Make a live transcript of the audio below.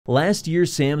Last year,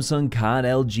 Samsung caught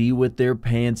LG with their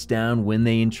pants down when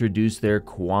they introduced their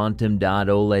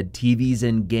Quantum-OLED TVs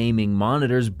and gaming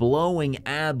monitors, blowing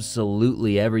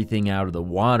absolutely everything out of the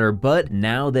water. But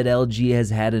now that LG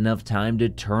has had enough time to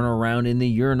turn around in the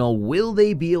urinal, will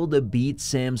they be able to beat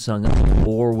Samsung,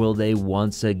 or will they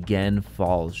once again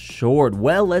fall short?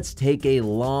 Well, let's take a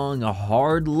long,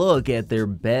 hard look at their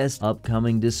best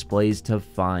upcoming displays to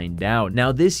find out.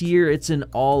 Now, this year, it's an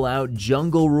all-out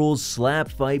Jungle Rules slap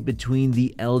fight between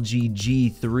the LG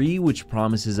G3, which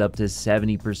promises up to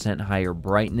 70% higher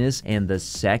brightness, and the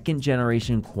second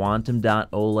generation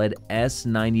Quantum-OLED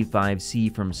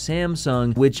S95C from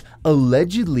Samsung, which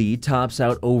allegedly tops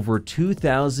out over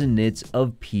 2000 nits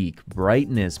of peak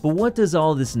brightness. But what does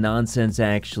all this nonsense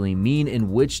actually mean,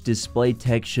 and which display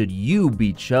tech should you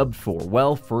be chubbed for?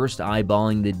 Well, first,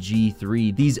 eyeballing the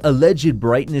G3, these alleged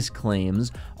brightness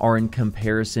claims are in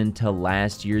comparison to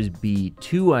last year's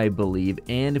B2, I believe,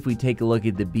 and if we take a look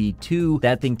at the B2,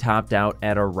 that thing topped out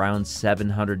at around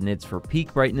 700 nits for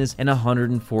peak brightness and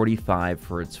 145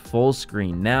 for its full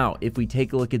screen. Now, if we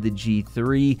take a look at the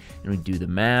G3 and we do the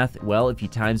math, well, if you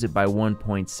times it by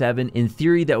 1.7, in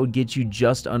theory, that would get you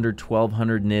just under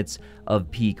 1200 nits of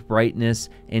peak brightness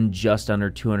and just under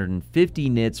 250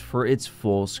 nits for its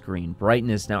full screen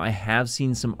brightness. Now, I have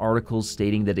seen some articles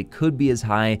stating that it could be as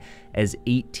high as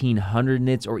 1800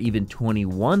 nits or even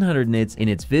 2100 nits in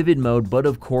its vivid mode, but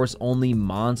of course only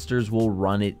monsters will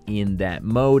run it in that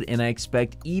mode, and I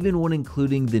expect even when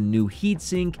including the new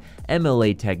heatsink,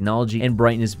 MLA technology, and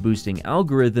brightness boosting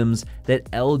algorithms,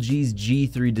 that LG's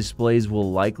G3 displays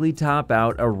will likely top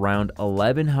out around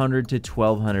 1100 to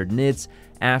 1200 nits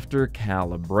after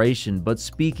calibration. But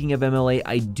speaking of MLA,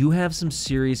 I do have some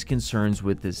serious concerns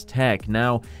with this tech.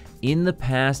 Now, in the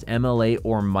past, MLA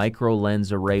or micro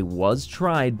lens array was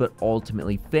tried but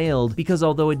ultimately failed because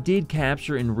although it did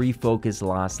capture and refocus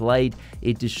lost light,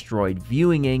 it destroyed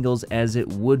viewing angles as it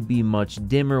would be much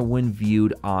dimmer when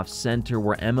viewed off-center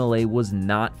where MLA was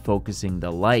not focusing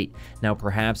the light. Now,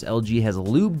 perhaps LG has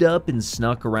lubed up and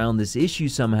snuck around this issue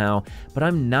somehow, but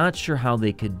I'm not sure how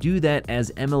they could do that, as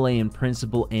MLA in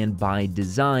principle and by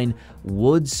design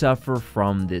would suffer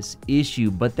from this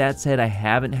issue. But that said, I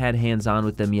haven't had hands-on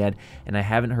with them yet, and I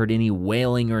haven't heard any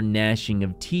wailing or gnashing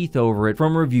of teeth over it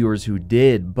from reviewers who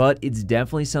did, but it's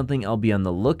definitely something I'll be on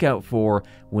the lookout for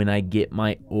when I get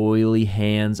my oily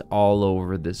hands all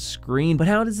over the screen. But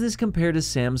how does this compare to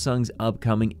Samsung's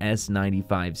upcoming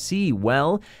S95C?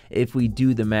 Well, if we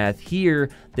do the math here,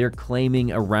 they're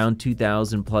claiming around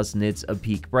 2000 plus nits of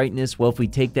peak brightness. Well, if we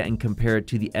take that and compare it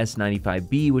to the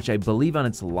S95B, which I believe on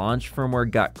its launch firmware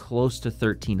got close to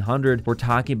 1300, we're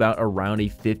talking about around a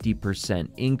 50%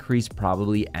 increase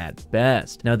probably at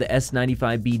best. Now, the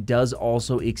S95B does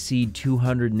also exceed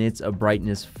 200 nits of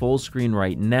brightness full screen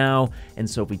right now, and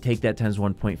so if we take that times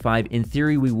 1.5, in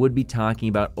theory we would be talking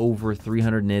about over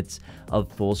 300 nits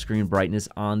of full screen brightness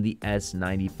on the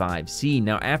S95C.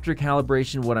 Now, after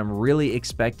calibration, what I'm really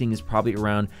expecting is probably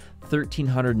around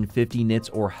 1350 nits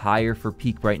or higher for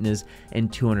peak brightness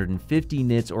and 250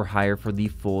 nits or higher for the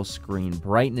full screen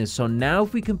brightness. So now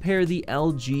if we compare the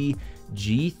LG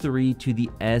G3 to the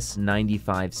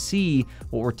S95C,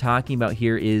 what we're talking about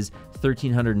here is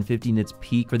 1350 nits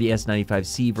peak for the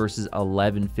S95C versus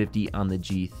 1150 on the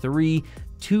G3,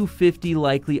 250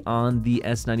 likely on the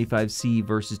S95C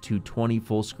versus 220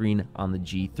 full screen on the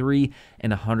G3,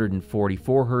 and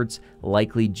 144 Hz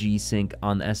likely G-Sync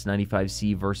on the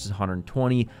S95C versus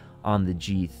 120 on the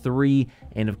G3.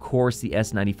 And of course, the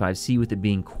S95C, with it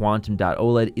being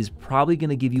Quantum-OLED, is probably going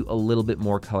to give you a little bit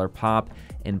more color pop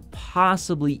and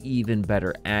possibly even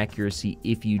better accuracy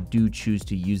if you do choose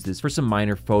to use this for some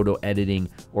minor photo editing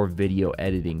or video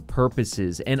editing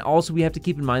purposes. And also, we have to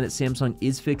keep in mind that Samsung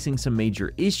is fixing some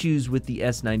major issues with the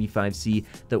S95C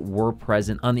that were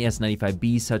present on the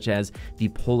S95B, such as the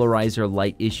polarizer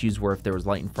light issues, where if there was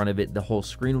light in front of it, the whole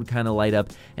screen would kind of light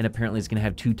up, and apparently it's going to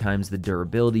have 2 times the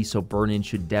durability, so burn-in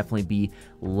should definitely be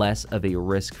less of a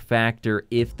risk factor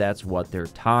if that's what they're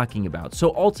talking about.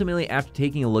 So ultimately, after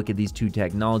taking a look at these two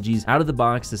technologies out of the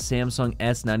box, the Samsung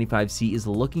S95C is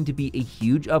looking to be a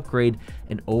huge upgrade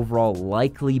and overall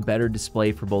likely better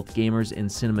display for both gamers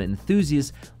and cinema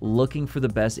enthusiasts looking for the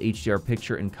best HDR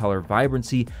picture and color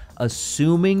vibrancy,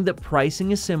 assuming that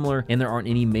pricing is similar and there aren't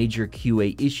any major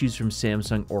QA issues from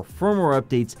Samsung or firmware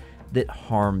updates that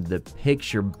harm the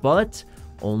picture. But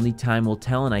only time will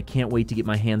tell, and I can't wait to get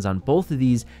my hands on both of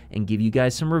these and give you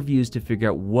guys some reviews to figure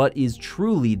out what is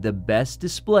truly the best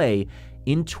display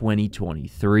in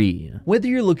 2023. Whether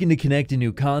you're looking to connect a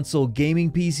new console,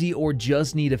 gaming PC, or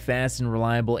just need a fast and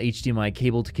reliable HDMI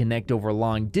cable to connect over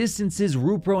long distances,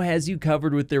 Rupro has you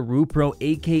covered with their Rupro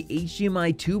 8K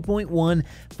HDMI 2.1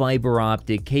 fiber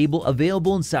optic cable,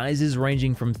 available in sizes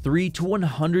ranging from 3 to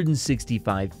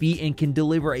 165 feet, and can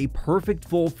deliver a perfect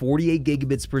full 48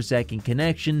 gigabits per second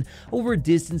connection over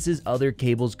distances other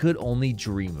cables could only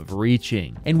dream of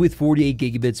reaching. And with 48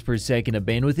 gigabits per second of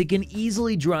bandwidth, it can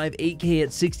easily drive 8K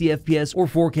at 60 FPS or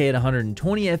 4K at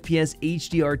 120 FPS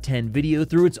HDR10 video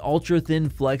through its ultra-thin,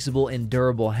 flexible, and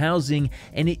durable housing,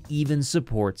 and it even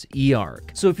supports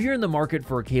eARC. So if you're in the market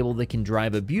for a cable that can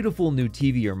drive a beautiful new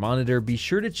TV or monitor, be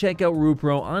sure to check out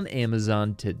Rupro on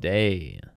Amazon today.